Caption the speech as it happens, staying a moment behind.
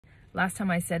Last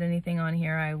time I said anything on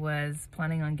here, I was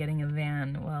planning on getting a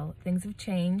van. Well, things have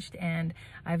changed and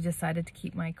I've decided to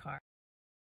keep my car.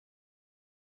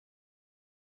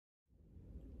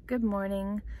 Good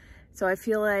morning. So I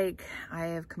feel like I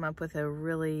have come up with a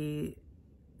really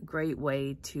great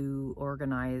way to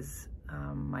organize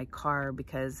my car,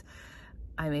 because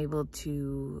I'm able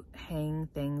to hang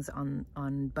things on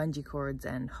bungee cords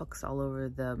and hooks all over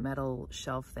the metal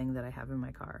shelf thing that I have in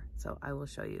my car. So I will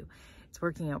show you. It's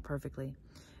working out perfectly.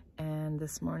 And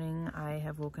this morning I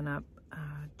have woken up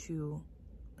to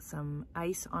some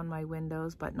ice on my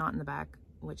windows, but not in the back,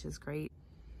 which is great.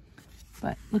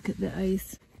 But look at the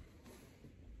ice.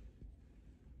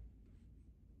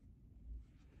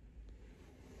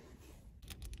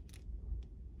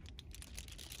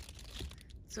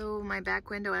 So my back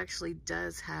window actually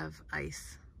does have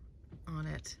ice on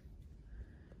it.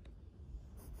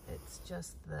 It's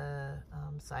just the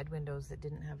side windows that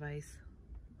didn't have ice.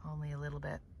 Only a little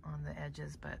bit on the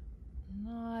edges, but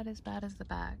not as bad as the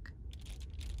back.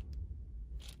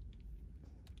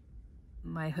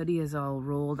 My hoodie is all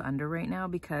rolled under right now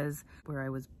because where I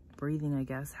was breathing, I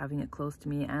guess, having it close to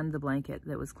me, and the blanket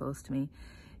that was close to me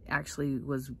actually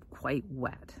was quite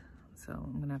wet. So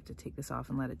I'm gonna have to take this off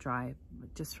and let it dry,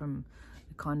 just from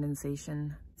the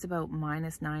condensation. It's about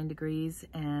 -9 degrees,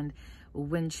 and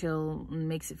wind chill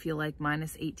makes it feel like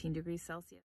 -18 degrees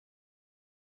Celsius.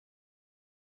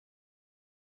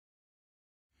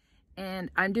 And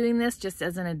I'm doing this just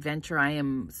as an adventure. I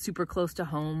am super close to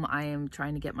home. I am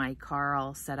trying to get my car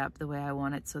all set up the way I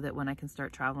want it so that when I can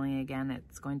start traveling again,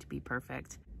 it's going to be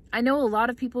perfect. I know a lot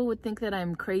of people would think that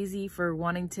I'm crazy for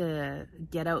wanting to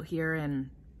get out here and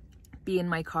be in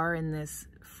my car in this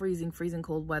freezing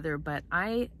cold weather, but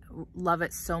I love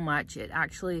it so much. It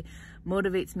actually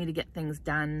motivates me to get things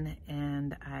done,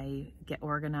 and I get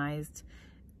organized,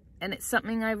 and it's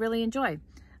something I really enjoy.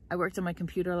 I worked on my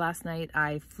computer last night.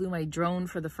 I flew my drone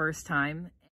for the first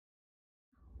time.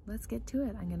 Let's get to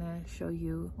it. I'm gonna show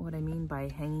you what I mean by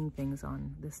hanging things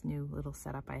on this new little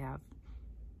setup I have.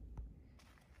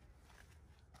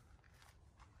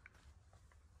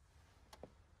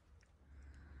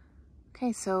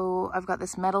 Okay, so I've got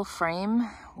this metal frame,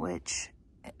 which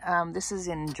this is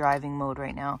in driving mode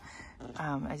right now.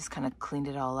 I just kind of cleaned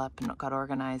it all up and got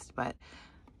organized, but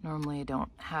normally I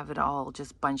don't have it all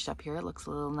just bunched up here. It looks a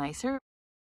little nicer.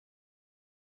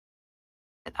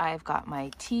 I've got my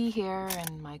tea here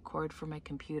and my cord for my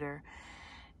computer,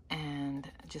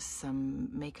 and just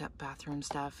some makeup bathroom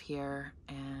stuff here,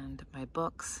 and my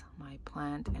books, my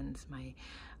plant, and my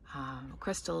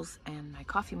crystals, and my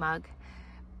coffee mug.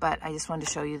 But I just wanted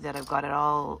to show you that I've got it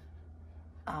all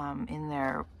in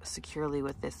there securely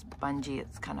with this bungee.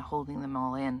 It's kind of holding them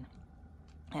all in.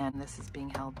 And this is being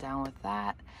held down with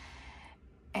that.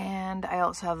 And I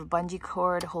also have a bungee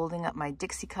cord holding up my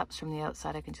Dixie cups from the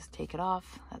outside. I can just take it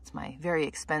off. That's my very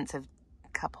expensive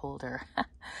cup holder.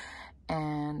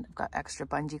 And I've got extra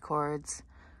bungee cords.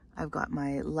 I've got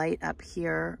my light up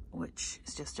here, which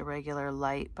is just a regular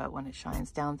light, but when it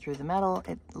shines down through the metal,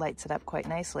 it lights it up quite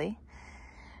nicely.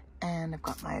 And I've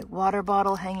got my water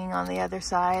bottle hanging on the other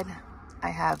side. I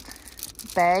have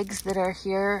bags that are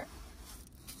here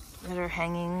that are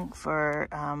hanging for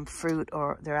fruit,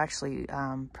 or they're actually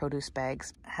produce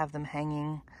bags. I have them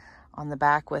hanging on the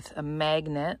back with a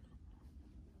magnet.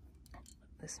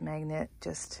 This magnet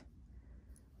just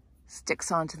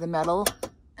sticks onto the metal.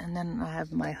 And then I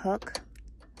have my hook.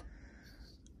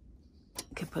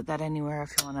 You can put that anywhere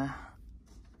if you want to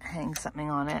hang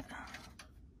something on it.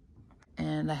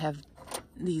 And I have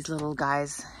these little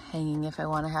guys hanging if I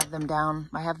want to have them down.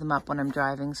 I have them up when I'm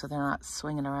driving so they're not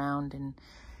swinging around and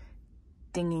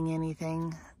dinging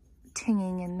anything,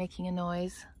 tinging and making a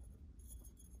noise.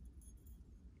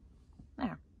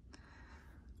 There.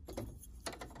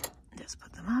 Just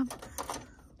put them up.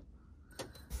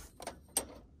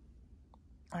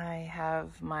 I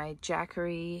have my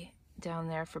Jackery down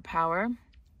there for power.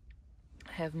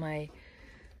 I have my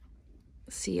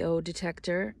CO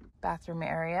detector bathroom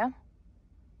area,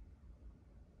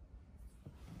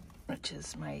 which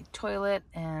is my toilet,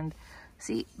 and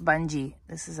see, bungee.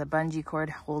 This is a bungee cord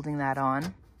holding that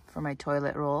on for my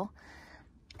toilet roll.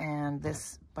 And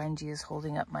this bungee is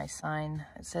holding up my sign.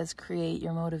 It says create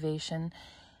your motivation,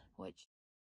 which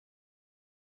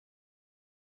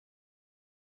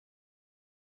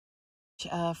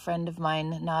a friend of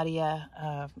mine,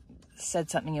 Nadia,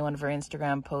 said something in one of her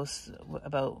Instagram posts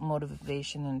about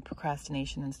motivation and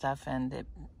procrastination and stuff, and it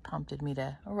prompted me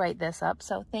to write this up.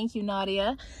 So thank you,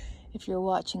 Nadia, if you're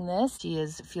watching this. She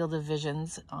is Field of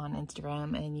Visions on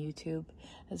Instagram and YouTube,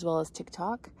 as well as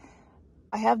TikTok.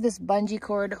 I have this bungee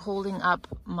cord holding up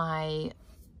my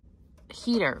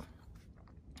heater,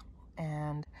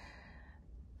 and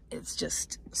it's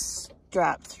just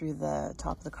strapped through the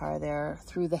top of the car there,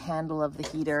 through the handle of the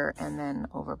heater, and then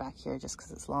over back here just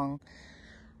because it's long.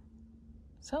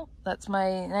 So that's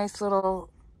my nice little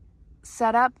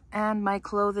setup, and my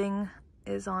clothing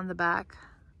is on the back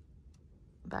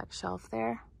shelf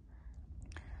there.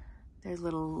 There's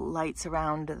little lights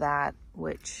around that,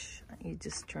 which you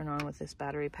just turn on with this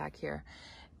battery pack here.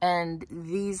 And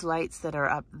these lights that are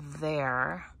up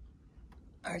there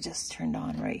are just turned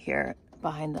on right here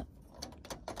behind the,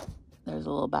 there's a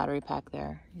little battery pack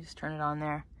there. You just turn it on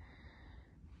there.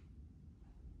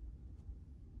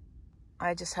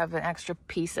 I just have an extra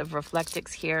piece of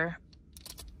Reflectix here.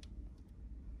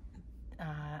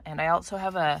 And I also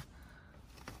have a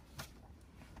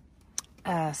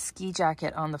ski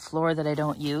jacket on the floor that I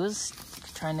don't use,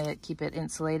 trying to keep it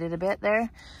insulated a bit there.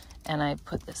 And I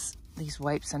put these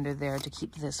wipes under there to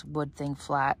keep this wood thing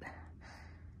flat,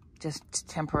 just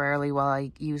temporarily while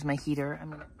I use my heater.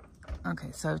 Okay,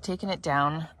 so I've taken it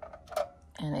down,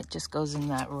 and it just goes in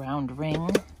that round ring.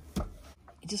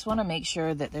 You just want to make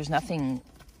sure that there's nothing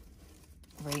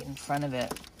right in front of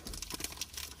it.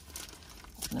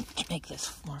 I'm going to make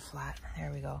this more flat. There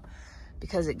we go.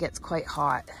 Because it gets quite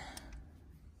hot.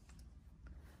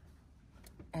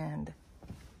 And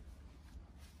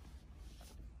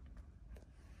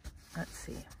let's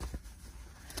see.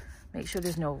 Make sure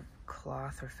there's no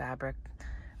cloth or fabric.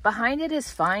 Behind it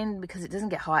is fine because it doesn't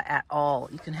get hot at all.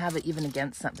 You can have it even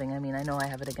against something. I mean, I know I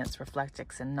have it against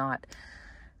Reflectix and not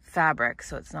fabric,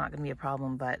 so it's not going to be a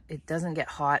problem, but it doesn't get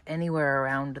hot anywhere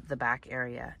around the back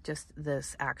area, just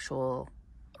this actual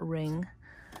ring.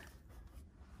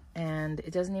 And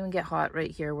it doesn't even get hot right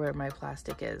here where my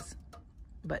plastic is,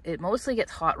 but it mostly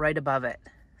gets hot right above it.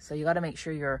 So you got to make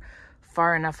sure you're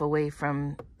far enough away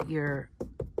from the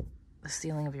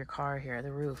ceiling of your car here,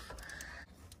 the roof.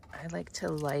 I like to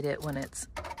light it when it's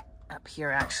up here,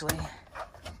 actually.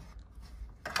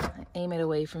 I aim it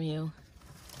away from you.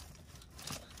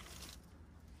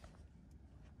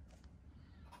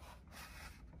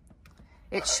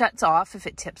 It shuts off if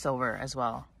it tips over as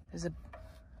well.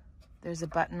 There's a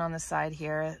button on the side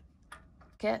here.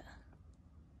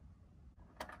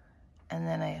 And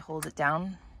then I hold it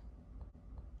down.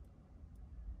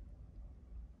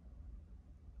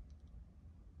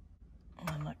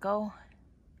 And let go.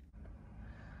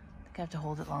 I think I have to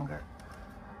hold it longer.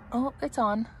 Oh, it's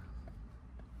on.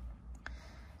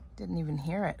 Didn't even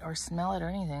hear it or smell it or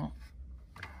anything.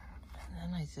 And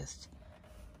then I just...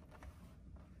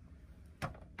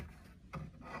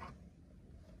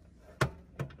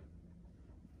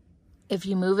 If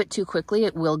you move it too quickly,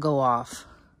 it will go off.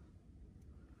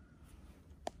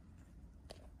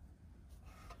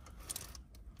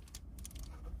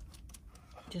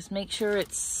 Just make sure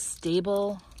it's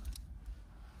stable.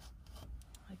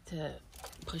 I like to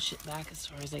push it back as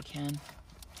far as I can.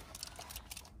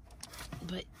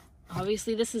 But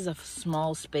obviously this is a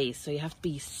small space, so you have to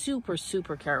be super,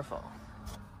 super careful.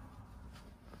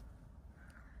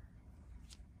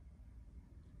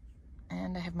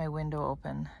 And I have my window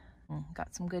open.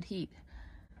 Got some good heat.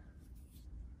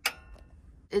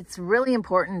 It's really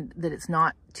important that it's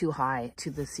not too high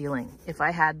to the ceiling. If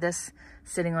I had this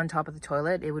sitting on top of the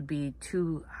toilet, it would be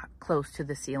too close to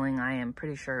the ceiling. I am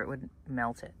pretty sure it would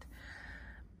melt it,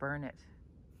 burn it.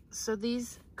 So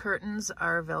these curtains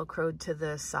are Velcroed to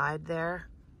the side there,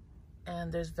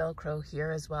 and there's Velcro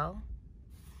here as well.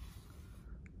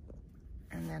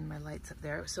 And then my light's up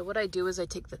there. So what I do is I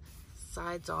take the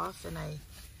sides off and I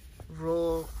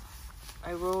roll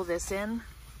this in,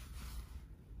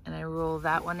 and I roll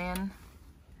that one in,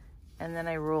 and then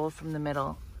I roll from the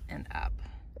middle and up,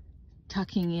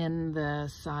 tucking in the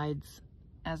sides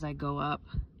as I go up.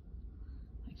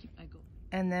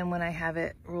 And then when I have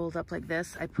it rolled up like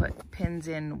this, I put pins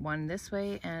in, one this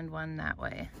way and one that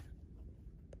way.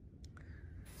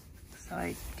 So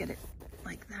I get it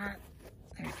like that.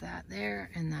 There's that there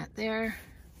and that there.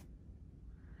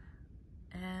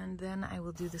 And then I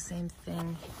will do the same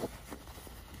thing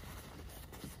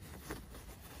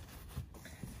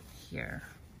here.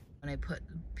 When I put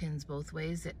pins both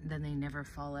ways, then they never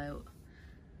fall out.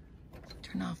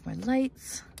 Turn off my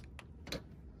lights.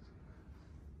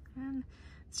 And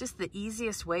it's just the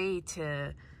easiest way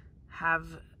to have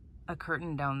a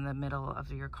curtain down the middle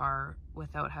of your car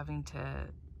without having to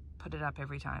put it up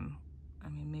every time. I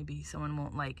mean, maybe someone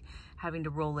won't like having to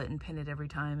roll it and pin it every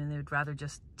time, and they would rather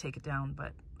just take it down,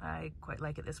 but I quite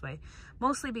like it this way.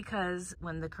 Mostly because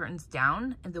when the curtain's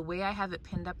down, and the way I have it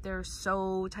pinned up there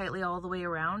so tightly all the way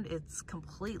around, it's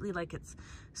completely like it's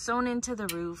sewn into the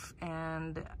roof,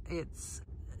 and it's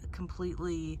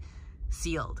completely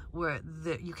sealed, where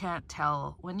you can't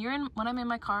tell when I'm in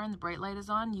my car and the bright light is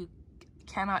on. You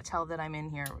cannot tell that I'm in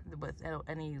here without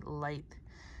any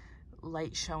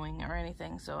light showing or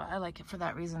anything. So I like it for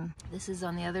that reason. This is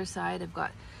on the other side. I've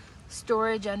got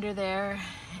storage under there,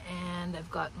 and I've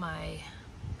got my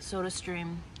soda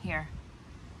stream here.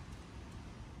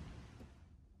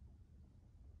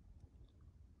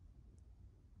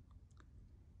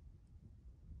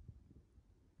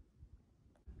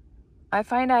 I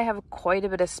find I have quite a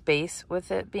bit of space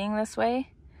with it being this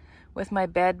way, with my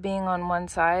bed being on one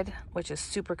side, which is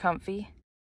super comfy.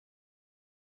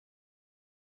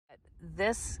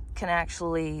 This can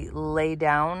actually lay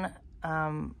down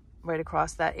right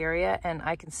across that area, and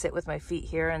I can sit with my feet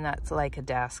here, and that's like a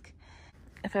desk.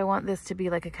 If I want this to be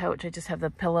like a couch, I just have the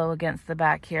pillow against the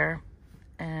back here,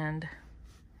 and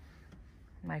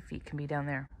my feet can be down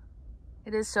there.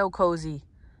 It is so cozy.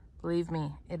 Believe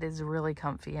me, it is really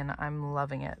comfy, and I'm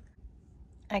loving it.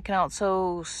 I can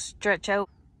also stretch out.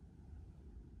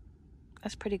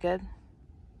 That's pretty good.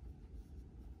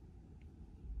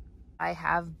 I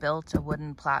have built a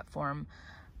wooden platform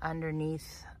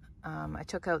underneath. I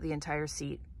took out the entire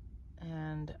seat,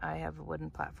 and I have a wooden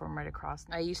platform right across.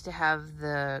 I used to have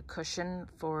the cushion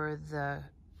for the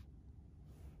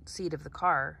seat of the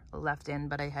car left in,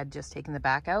 but I had just taken the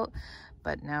back out.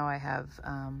 But now I have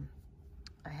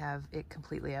it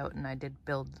completely out, and I did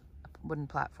build a wooden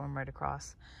platform right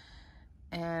across.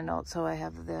 And also I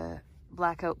have the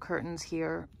blackout curtains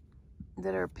here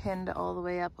that are pinned all the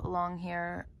way up along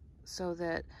here, so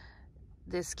that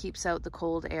this keeps out the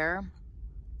cold air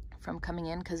from coming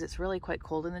in, because it's really quite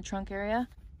cold in the trunk area.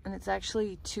 And it's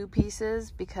actually 2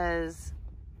 pieces, because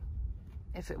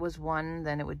if it was one,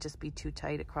 then it would just be too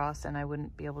tight across, and I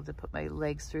wouldn't be able to put my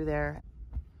legs through there.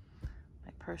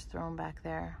 My purse thrown back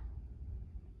there.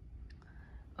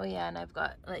 Oh yeah, and I've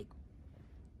got like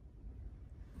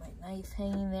my knife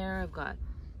hanging there. I've got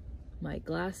my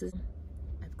glasses.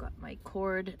 I've got my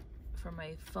cord for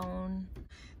my phone.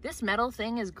 This metal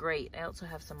thing is great. I also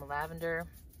have some lavender,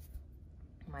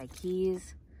 my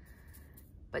keys.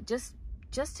 But just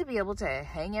to be able to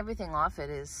hang everything off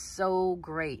it is so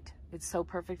great. It's so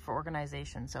perfect for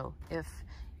organization. So if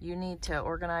you need to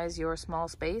organize your small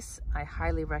space, I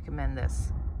highly recommend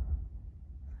this.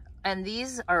 And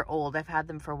these are old. I've had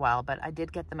them for a while, but I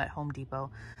did get them at Home Depot.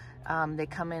 They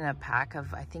come in a pack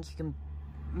of, I think you can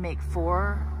make 6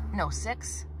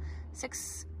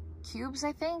 cubes,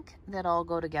 I think, that all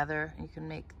go together. You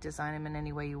can design them in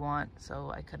any way you want.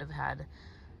 So I could have had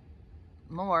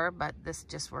more, but this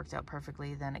just worked out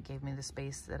perfectly. Then it gave me the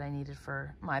space that I needed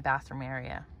for my bathroom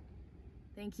area.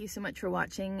 Thank you so much for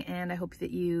watching, and I hope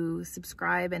that you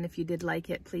subscribe, and if you did like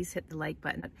it, please hit the like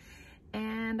button.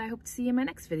 And I hope to see you in my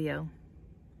next video.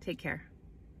 Take care.